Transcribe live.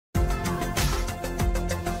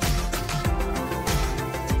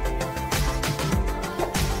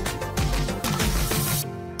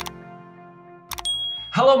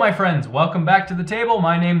Hello my friends, welcome back to the table.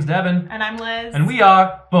 My name's Devin. And I'm Liz. And we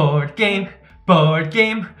are BoardGameHype.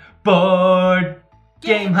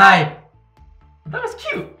 That was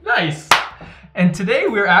cute, nice. And today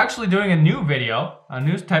we're actually doing a new video, a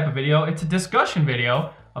new type of video. It's a discussion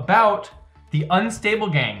video about the unstable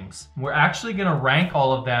games. We're actually gonna rank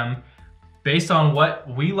all of them based on what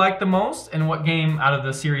we like the most and what game out of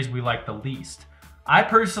the series we like the least. I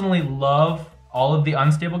personally love all of the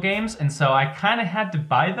unstable games, and so I kind of had to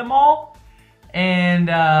buy them all. And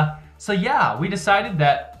so yeah, we decided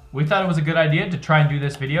that we thought it was a good idea to try and do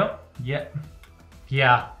this video.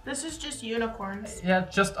 Yeah. This is just unicorns. Yeah,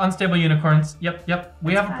 just unstable unicorns. Yep.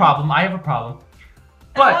 We have a problem. I have a problem.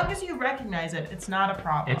 But as long as you recognize it, it's not a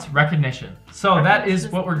problem. It's recognition. So that is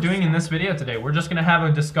what we're doing in this video today. We're just gonna have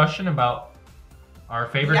a discussion about our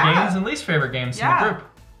favorite games and least favorite games in the group.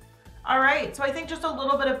 All right, so I think just a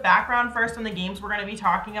little bit of background first on the games we're going to be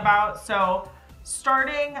talking about. So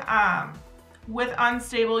starting with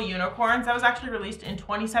Unstable Unicorns, that was actually released in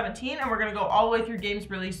 2017, and we're going to go all the way through games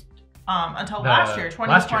released until last year,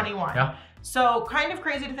 2021. Yeah. So kind of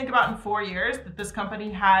crazy to think about in 4 years that this company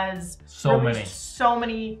has so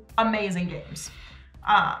many amazing games.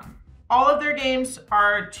 All of their games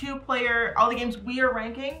are two-player, all the games we are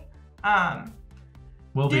ranking.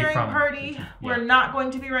 Daring Party, we're not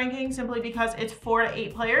going to be ranking simply because it's 4 to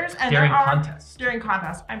 8 players. And Daring Contest. Daring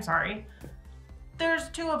Contest, I'm sorry. There's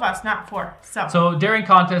 2 of us, not 4. So Daring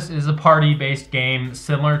Contest is a party-based game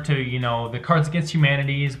similar to, you know, the Cards Against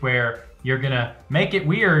Humanities, where you're gonna make it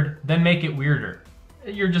weird, then make it weirder.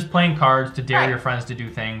 You're just playing cards to dare your friends to do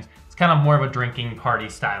things. It's kind of more of a drinking party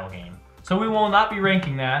style game. So we will not be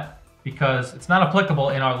ranking that because it's not applicable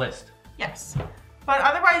in our list. Yes. But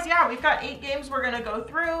otherwise, yeah, we've got 8 games we're gonna go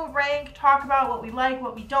through, rank, talk about what we like,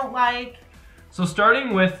 what we don't like. So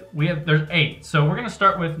starting with, there's 8. So we're gonna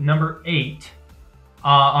start with number 8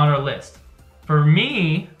 on our list. For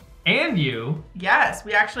me and you. Yes,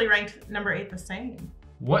 we actually ranked number 8 the same.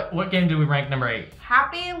 What game did we rank number 8?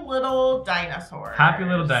 Happy Little Dinosaurs. Happy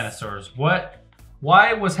Little Dinosaurs.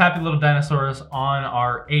 Why was Happy Little Dinosaurs on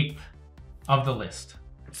our 8th of the list?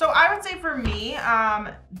 So I would say for me,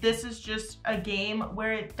 this is just a game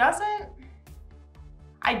where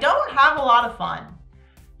I don't have a lot of fun.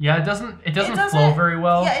 Yeah, it doesn't flow very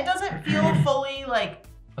well. Yeah, it doesn't feel fully like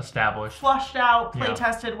established, flushed out, play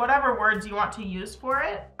tested, whatever words you want to use for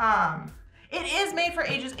it. It is made for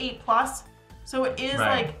ages 8+, so it is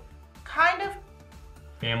like kind of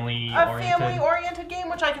family-oriented game,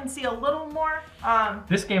 which I can see a little more.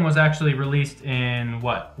 This game was actually released in,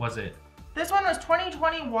 what was it? This one was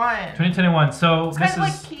 2021. 2021, so it's kind of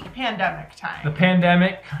like peak pandemic time. The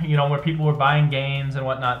pandemic, you know, where people were buying games and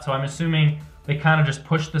whatnot, so I'm assuming they kind of just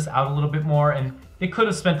pushed this out a little bit more, and they could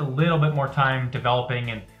have spent a little bit more time developing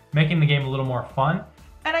and making the game a little more fun.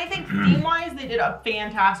 And I think theme-wise, they did a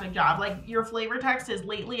fantastic job. Like, your flavor text is,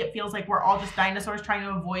 lately it feels like we're all just dinosaurs trying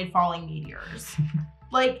to avoid falling meteors.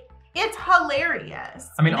 Like, it's hilarious.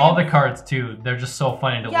 I mean, all the cards, too, they're just so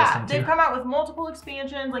funny to listen to. They've come out with multiple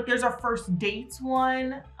expansions. Like, there's a First Dates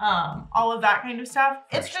one, all of that kind of stuff.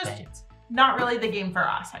 It's just not really the game for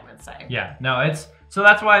us, I would say. Yeah, no, so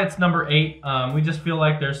that's why it's number 8. We just feel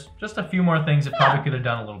like there's just a few more things that probably could have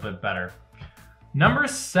done a little bit better. Number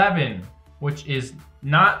 7, which is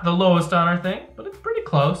not the lowest on our thing, but it's pretty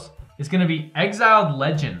close, is going to be Exiled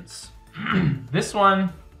Legends. This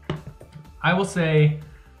one, I will say,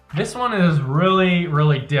 this one is really,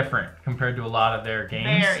 really different compared to a lot of their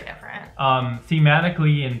games. Very different.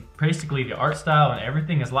 Thematically and basically the art style and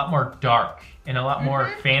everything is a lot more dark and a lot more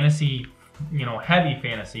fantasy, you know, heavy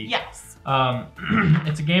fantasy. Yes.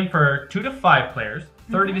 It's a game for 2 to 5 players,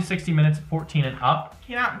 30 to 60 minutes, 14 and up.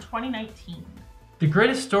 Came out in 2019. The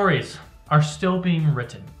greatest stories are still being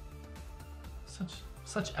written.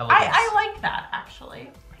 Such elegance. I like that,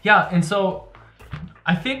 actually. Yeah, and so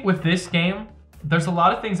I think with this game, there's a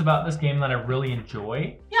lot of things about this game that I really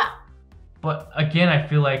enjoy. Yeah. But again, I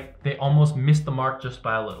feel like they almost missed the mark just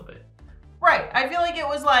by a little bit. Right. I feel like it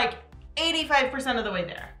was like 85% of the way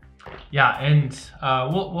there. Yeah, and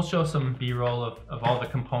we'll show some B-roll of all the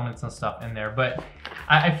components and stuff in there. But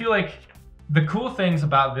I feel like the cool things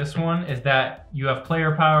about this one is that you have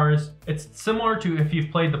player powers. It's similar to if you've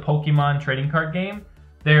played the Pokemon trading card game.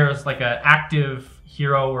 There's like an active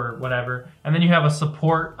hero or whatever, and then you have a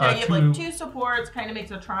support. Yeah, you have like 2 supports, kind of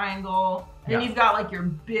makes a triangle. Then you've got like your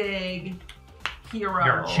big hero,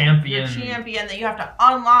 your champion that you have to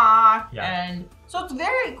unlock, and so it's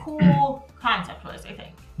very cool concept-wise, I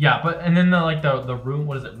think. Yeah, and then the room,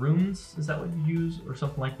 what is it, runes? Is that what you use or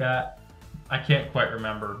something like that? I can't quite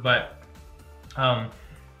remember, but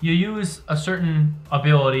you use a certain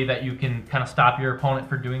ability that you can kind of stop your opponent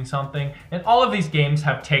for doing something. And all of these games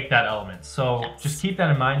have take that element. So just keep that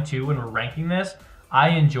in mind too when we're ranking this. I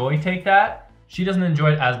enjoy take that. She doesn't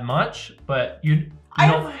enjoy it as much, but you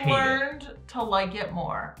don't hate it. I've learned to like it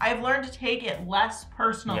more. I've learned to take it less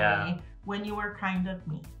personally when you were kind of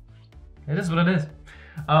mean. It is what it is.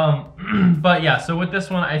 But yeah, so with this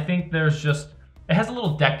one, I think there's just, it has a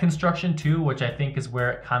little deck construction too, which I think is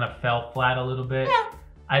where it kind of fell flat a little bit. Yeah.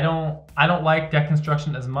 I don't like deck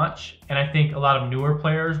construction as much, and I think a lot of newer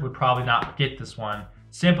players would probably not get this one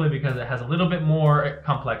simply because it has a little bit more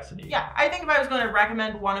complexity. Yeah, I think if I was going to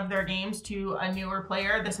recommend one of their games to a newer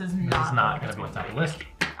player, this is not going to be on top of the list.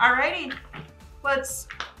 Alrighty, let's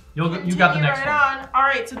you got the next one. On. All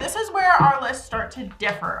right, so this is where our lists start to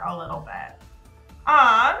differ a little bit.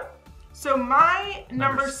 So my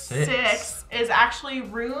number six is actually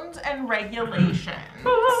runes and regulations.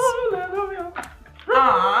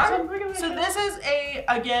 So this is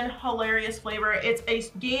again, hilarious flavor. It's a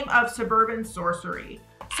game of suburban sorcery.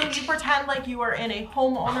 So you pretend like you are in a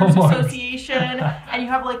homeowners association and you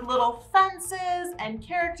have like little fences and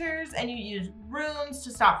characters and you use runes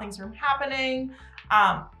to stop things from happening.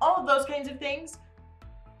 All of those kinds of things.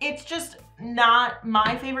 It's just not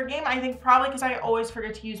my favorite game. I think probably because I always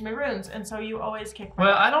forget to use my runes, and so you always kick me.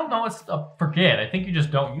 Well, I don't know it's a forget. I think you just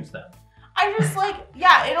don't use them. I just like,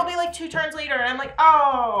 yeah, it'll be like 2 turns later, and I'm like,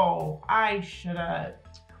 oh, I should have.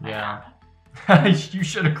 Yeah, you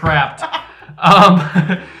should have crapped.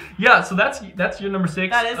 Yeah, so that's your number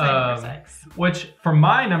 6. That is my number 6. Which for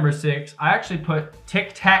my number 6, I actually put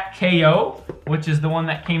Tic Tac KO, which is the one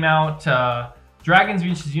that came out. Dragons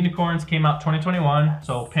vs Unicorns came out 2021,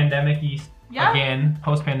 so pandemic-y again,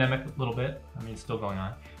 post-pandemic a little bit. I mean, it's still going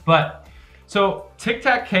on. But, so Tic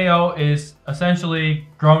Tac KO is essentially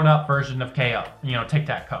grown-up version of KO. You know, Tic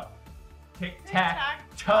Tac Toe. Tic Tac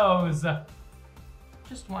Toes.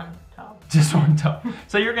 Just one toe. Just one toe.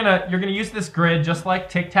 So you're gonna use this grid just like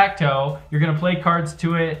Tic Tac Toe. You're gonna play cards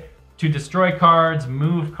to it to destroy cards,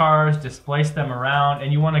 move cards, displace them around,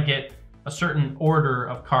 and you want to get a certain order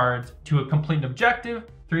of cards to complete an objective.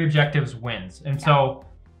 3 objectives wins. And so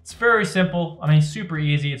it's very simple. I mean, super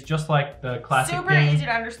easy. It's just like the classic super game. Easy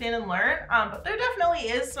to understand and learn. But there definitely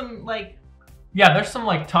is some like... Yeah, there's some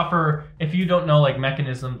like tougher, if you don't know like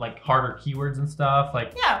mechanisms, like harder keywords and stuff,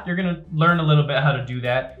 like you're gonna learn a little bit how to do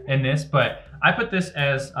that in this, but I put this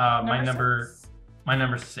as my number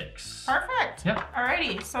 6. Perfect. Yeah.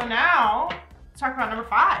 Alrighty, so now let's talk about number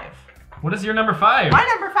 5. What is your number 5? My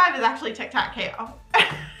number 5 is actually Tic Tac KO.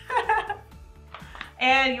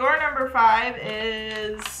 And your number 5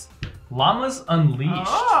 is... Llamas Unleashed.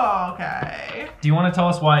 Oh, okay. Do you want to tell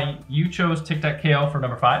us why you chose Tic Tac KO for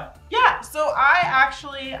number 5? Yeah, so I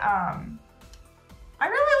actually, I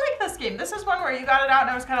really like this game. This is one where you got it out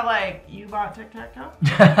and I was kind of like, you bought Tic Tac Toe?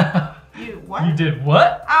 You what? You did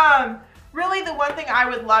what? Really, the one thing I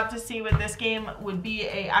would love to see with this game would be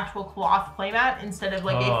a actual cloth playmat instead of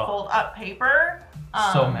like a fold-up paper.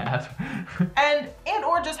 So mad. and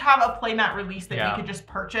or just have a playmat release that you could just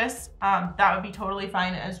purchase. That would be totally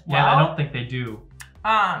fine as well. Yeah, I don't think they do.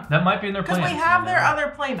 That might be in their playmats. Because we have their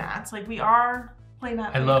other playmats. Like we are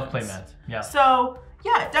playmat. I love playmats. Yeah. So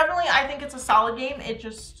yeah, definitely, I think it's a solid game. It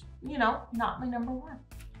just, you know, not my number 1.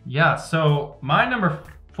 Yeah. So my number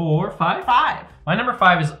 5. My number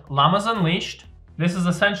 5 is Llamas Unleashed. This is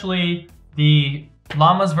essentially the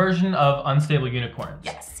llamas version of Unstable Unicorns.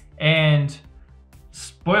 Yes. And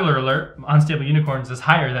spoiler alert, Unstable Unicorns is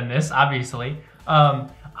higher than this, obviously.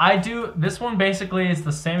 This one basically is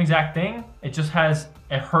the same exact thing. It just has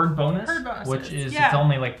a herd bonus, which is its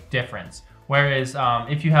only like difference. Whereas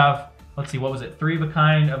if you have, let's see, what was it? 3 of a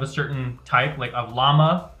kind of a certain type, like of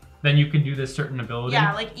llama, then you can do this certain ability.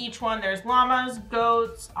 Yeah, like each one, there's llamas,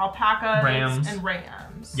 goats, alpacas, and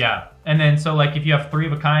rams. Yeah, and then so like if you have 3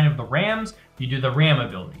 of a kind of the rams, you do the ram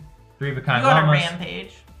ability. 3 of a kind llamas. You go to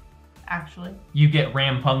rampage, actually. You get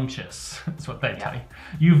rampunctious. That's what they tell you.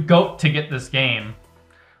 You've goat to get this game.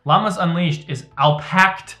 Llamas Unleashed is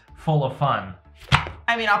alpacked full of fun.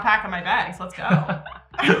 I mean, I'll pack in my bags. Let's go.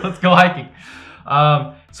 Let's go hiking.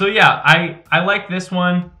 So yeah, I like this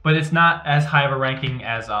one, but it's not as high of a ranking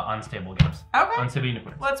as Unstable games. Okay. Unstable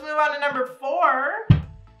Unicorns. Let's move on to number 4.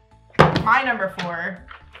 My number 4.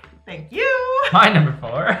 Thank you. My number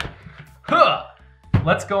 4. Huh.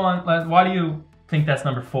 Let's go on. Why do you think that's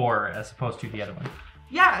number 4 as opposed to the other one?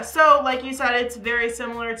 Yeah, so like you said, it's very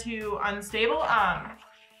similar to Unstable.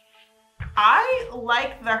 I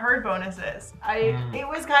like the herd bonuses. It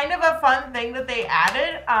was kind of a fun thing that they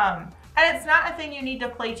added. And it's not a thing you need to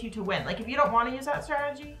play to win. Like if you don't want to use that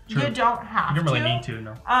strategy, you don't have to. You don't really need to,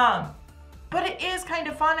 no. But it is kind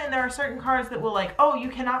of fun, and there are certain cards that will like, oh, you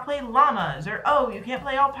cannot play llamas, or oh, you can't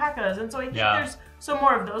play alpacas, and so I think there's some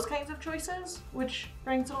more of those kinds of choices, which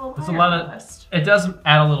ranks it a little higher on the list. It does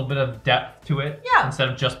add a little bit of depth to it. Yeah. Instead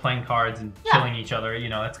of just playing cards and killing each other, you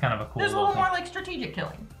know, it's kind of a cool. There's a little more like strategic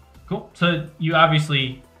killing. Cool. So you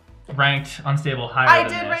obviously ranked Unstable higher than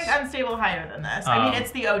this. I did rank Unstable higher than this. I mean,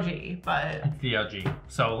 it's the OG, but... It's the OG.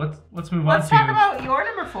 So let's move on to... Let's talk about your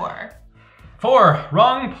number 4. 4,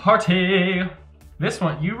 Wrong Party. This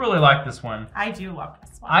one, you really like this one. I do love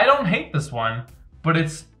this one. I don't hate this one, but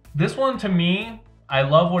this one to me, I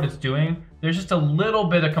love what it's doing. There's just a little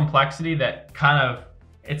bit of complexity that kind of,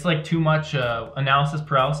 it's like too much analysis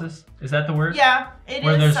paralysis. Is that the word? Yeah, it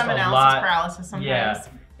is some analysis paralysis sometimes. Yeah,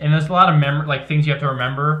 and there's a lot of memory, like things you have to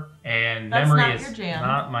remember, and memory is your jam.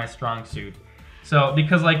 not my strong suit. So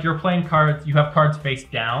because like you're playing cards, you have cards face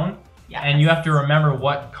down, and you have to remember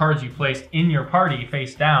what cards you placed in your party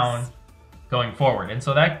face down going forward. And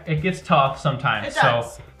so that it gets tough sometimes. It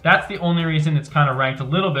does. So that's the only reason it's kind of ranked a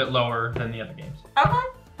little bit lower than the other games. Okay,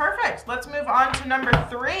 perfect. Let's move on to number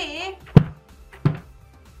 3.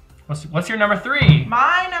 What's your number 3?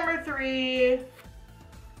 My number 3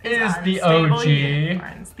 is the OG.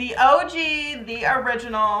 Unicorns. The OG, the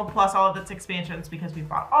original, plus all of its expansions because we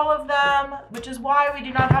bought all of them, which is why we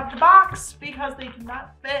do not have the box because they do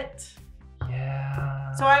not fit.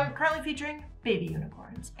 Yeah. So I'm currently featuring baby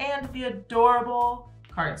unicorns and the adorable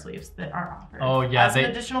card sleeves that are offered. Oh yeah, as an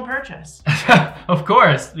additional purchase. Of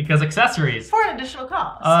course, because accessories. For an additional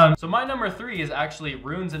cost. So my number 3 is actually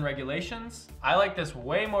Runes and Regulations. I like this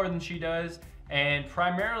way more than she does, and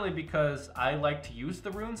primarily because I like to use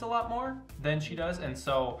the runes a lot more than she does, and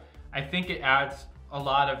so I think it adds a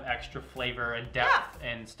lot of extra flavor and depth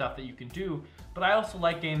and stuff that you can do. But I also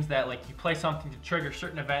like games that like you play something to trigger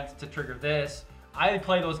certain events to trigger this. I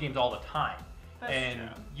play those games all the time. That's and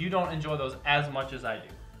true. You don't enjoy those as much as I do.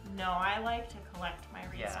 No, I like to collect my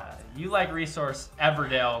resources. Yeah, you like Resource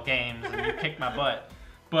Everdale games and you kick my butt.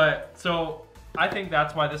 But so I think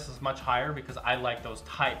that's why this is much higher, because I like those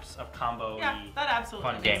types of combo that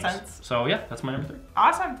absolutely fun makes games. sense. So yeah, that's my number 3.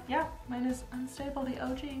 Awesome. Yeah, mine is Unstable, the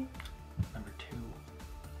OG. Number 2.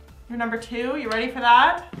 Your number 2, you ready for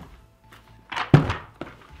that?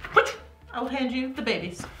 I'll hand you the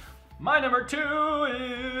babies. My number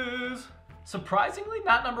 2 is surprisingly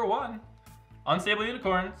not number 1. Unstable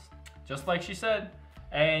Unicorns, just like she said.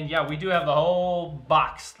 And yeah, we do have the whole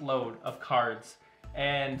box load of cards.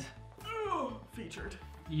 And featured.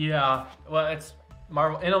 Yeah, well, it's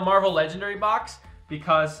in a Marvel Legendary box,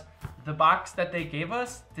 because the box that they gave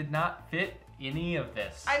us did not fit any of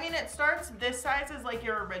this. I mean, it starts this size is like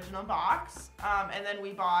your original box, and then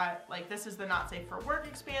we bought, like, this is the Not Safe for Work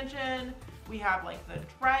expansion. We have like the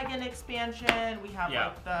Dragon expansion. We have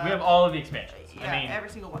like the... we have all of the expansions. Yeah, I mean, every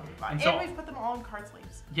single one we bought. And, so, we've put them all in card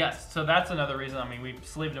sleeves. Yes, so that's another reason. I mean, we've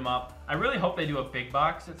sleeved them up. I really hope they do a big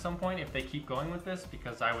box at some point if they keep going with this,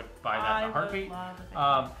 because I would buy that in a heartbeat. Would love a big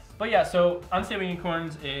box. But yeah, so Unstable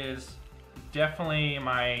Unicorns is definitely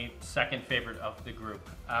my second favorite of the group.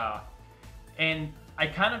 And I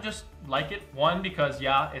kind of just like it, one, because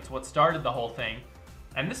yeah, it's what started the whole thing.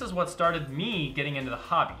 And this is what started me getting into the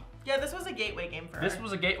hobby. Yeah, this was a gateway game for This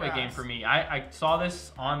was a gateway game for me. I saw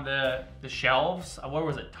this on the shelves. What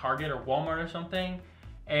was it, Target or Walmart or something?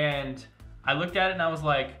 And I looked at it and I was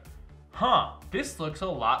like, huh, this looks a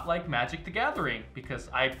lot like Magic the Gathering, because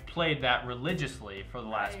I played that religiously for the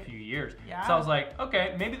last few years. Yeah. So I was like,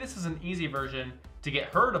 okay, maybe this is an easy version to get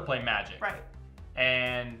her to play Magic. Right.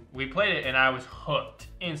 And we played it and I was hooked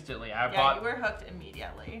instantly. You were hooked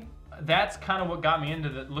immediately. That's kind of what got me into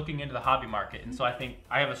looking into the hobby market, and so I think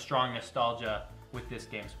I have a strong nostalgia with this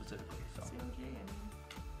game specifically. So, what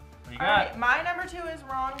do you got? Alright, my number 2 is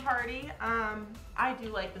Wrong Party. I do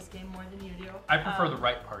like this game more than you do. I prefer the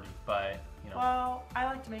Right Party, but you know. Well, I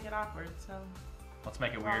like to make it awkward, so. Let's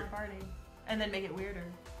make it Wrong weird. Party, and then make it weirder.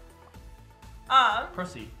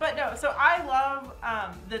 Proceed. But no, so I love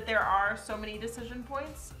that there are so many decision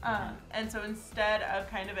points, and so instead of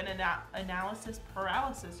kind of an analysis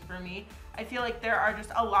paralysis for me, I feel like there are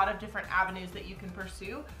just a lot of different avenues that you can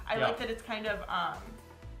pursue. I like that it's kind of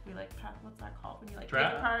what's that called when you like pick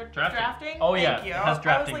a card? Drafting. Oh yeah, Thank you. It has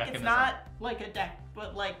drafting I was like, mechanism. it's not like a deck,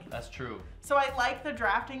 but like. That's true. So I like the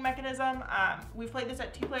drafting mechanism. We've played this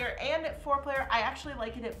at 2-player and at 4-player. I actually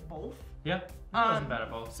like it at both. Yeah, it wasn't bad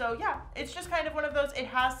at both. So yeah, it's just kind of one of those, it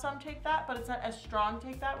has some take that, but it's not as strong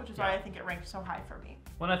take that, which is why I think it ranked so high for me.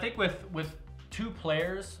 When I think with 2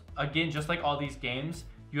 players, again, just like all these games,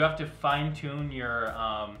 you have to fine tune your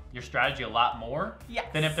strategy a lot more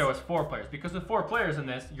than if there was 4 players. Because with 4 players in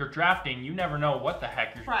this, you're drafting, you never know what the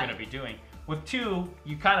heck you're going to be doing. With 2,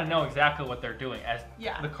 you kind of know exactly what they're doing as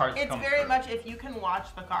the cards come It's very through. much, if you can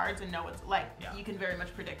watch the cards and know what's like, you can very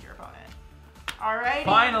much predict your opponent. Alrighty.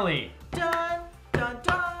 Finally. Dun, dun,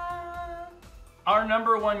 dun. Our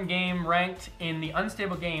number 1 game ranked in the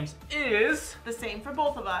unstable games is... The same for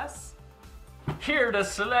both of us. Here to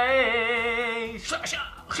Slay.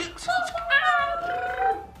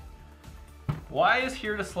 Why is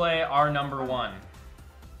Here to Slay our number 1?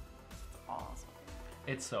 Awesome.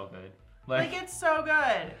 It's so good. Like it's so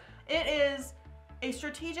good. It is a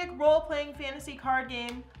strategic role-playing fantasy card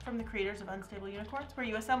game from the creators of Unstable Unicorns, where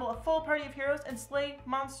you assemble a full party of heroes and slay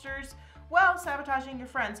monsters while sabotaging your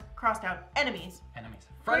friends' crossed out enemies.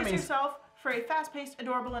 Brace yourself for a fast-paced,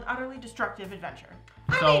 adorable, and utterly destructive adventure.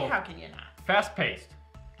 I mean, how can you not? Fast-paced.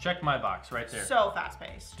 Check my box right there. So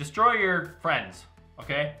fast-paced. Destroy your friends.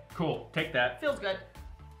 Okay, cool. Take that. Feels good.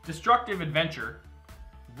 Destructive adventure.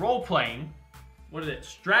 Role-playing. What is it?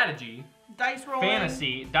 Strategy. Dice rolling.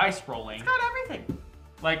 Fantasy. Dice rolling. It's got everything.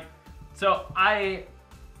 Like, so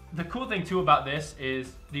the cool thing too about this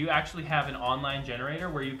is, do you actually have an online generator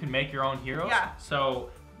where you can make your own heroes? Yeah. So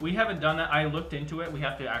we haven't done that. I looked into it. We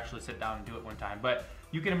have to actually sit down and do it one time. But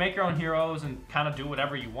you can make your own heroes and kind of do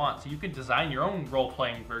whatever you want. So you can design your own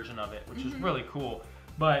role-playing version of it, which is really cool.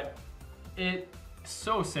 But it's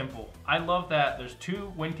so simple. I love that there's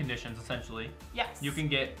 2 win conditions essentially. Yes. You can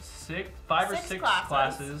get 5 or 6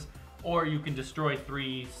 classes, or you can destroy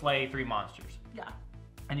 3, slay 3 monsters. Yeah.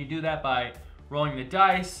 And you do that by rolling the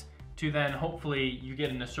dice to then hopefully you get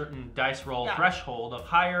in a certain dice roll threshold of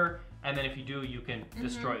higher, and then if you do, you can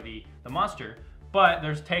destroy the monster. But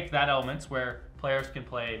there's take that elements where players can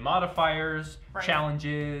play modifiers,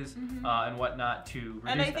 challenges, and whatnot to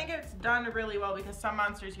reduce And I think it's done really well because some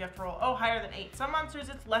monsters you have to roll, higher than 8. Some monsters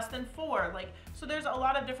it's less than 4. Like, so there's a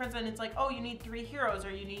lot of difference, and it's like, you need 3 heroes, or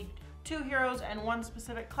you need 2 heroes and 1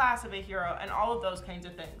 specific class of a hero, and all of those kinds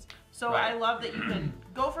of things. So I love that you can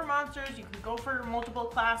go for monsters, you can go for multiple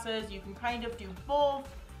classes, you can kind of do both.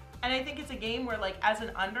 And I think it's a game where, like, as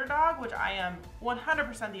an underdog, which I am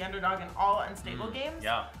 100% the underdog in all unstable games,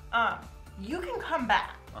 you can come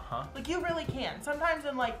back. Like, you really can. Sometimes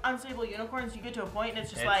in, like, Unstable Unicorns, you get to a point and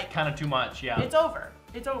it's just like... It's kind of too much, It's over.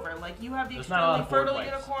 It's over. Like, you have the extremely fertile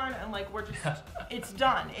unicorn and, like, we're just... It's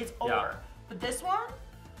done. It's over. But this one,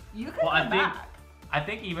 you can come back. I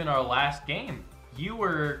think even our last game, you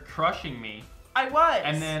were crushing me. I was.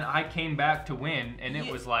 And then I came back to win, and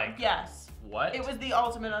it was like... Yes. What? It was the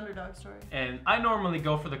ultimate underdog story. And I normally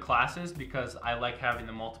go for the classes because I like having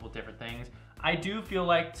the multiple different things. I do feel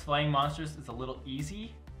like slaying monsters is a little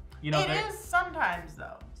easy. You know, it is sometimes,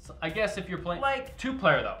 though. So I guess if you're playing... Like...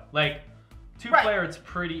 2-player, though. Like... 2-player, it's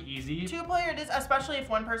pretty easy. 2-player, it is, especially if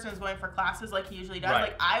one person is going for classes like he usually does.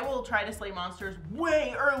 Like, I will try to slay monsters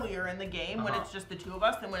way earlier in the game when it's just the 2 of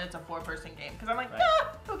us than when it's a 4-person game. Because I'm like,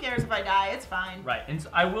 who cares if I die? It's fine. Right, and so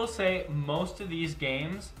I will say most of these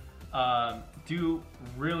games do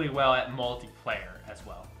really well at multiplayer as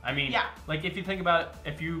well. I mean, like if you think about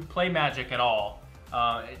it, if you play Magic at all,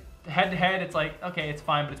 head-to-head, it's like, okay, it's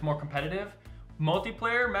fine, but it's more competitive.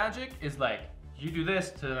 Multiplayer Magic is like, you do this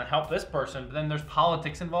to help this person, but then there's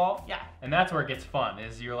politics involved. Yeah. And that's where it gets fun,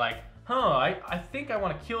 is you're like, I think I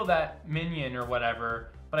want to kill that minion or whatever,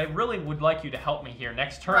 but I really would like you to help me here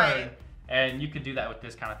next turn. Right. And you could do that with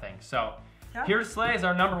this kind of thing. So, Here to Slay is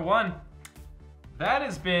our number 1. That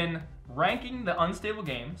has been ranking the unstable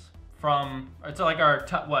games from, it's like our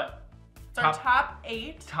top, what? It's our top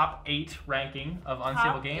 8. Top 8 ranking of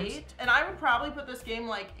unstable games. Top 8. And I would probably put this game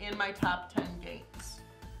like in my top 10 games.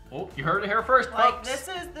 Oh, you heard it here first, like, folks.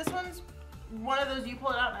 This one's one of those you pull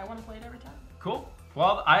it out and I want to play it every time. Cool.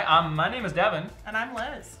 Well, my name is Devin. And I'm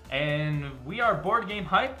Liz. And we are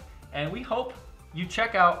BoardGameHype, and we hope you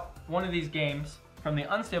check out one of these games from the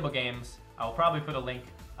unstable games. I will probably put a link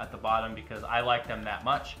at the bottom because I like them that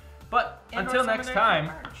much. But until next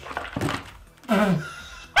time, I'm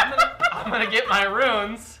gonna get my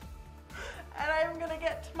runes. And I'm gonna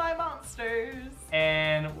get my monsters.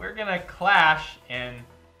 And we're gonna clash and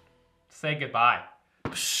say goodbye.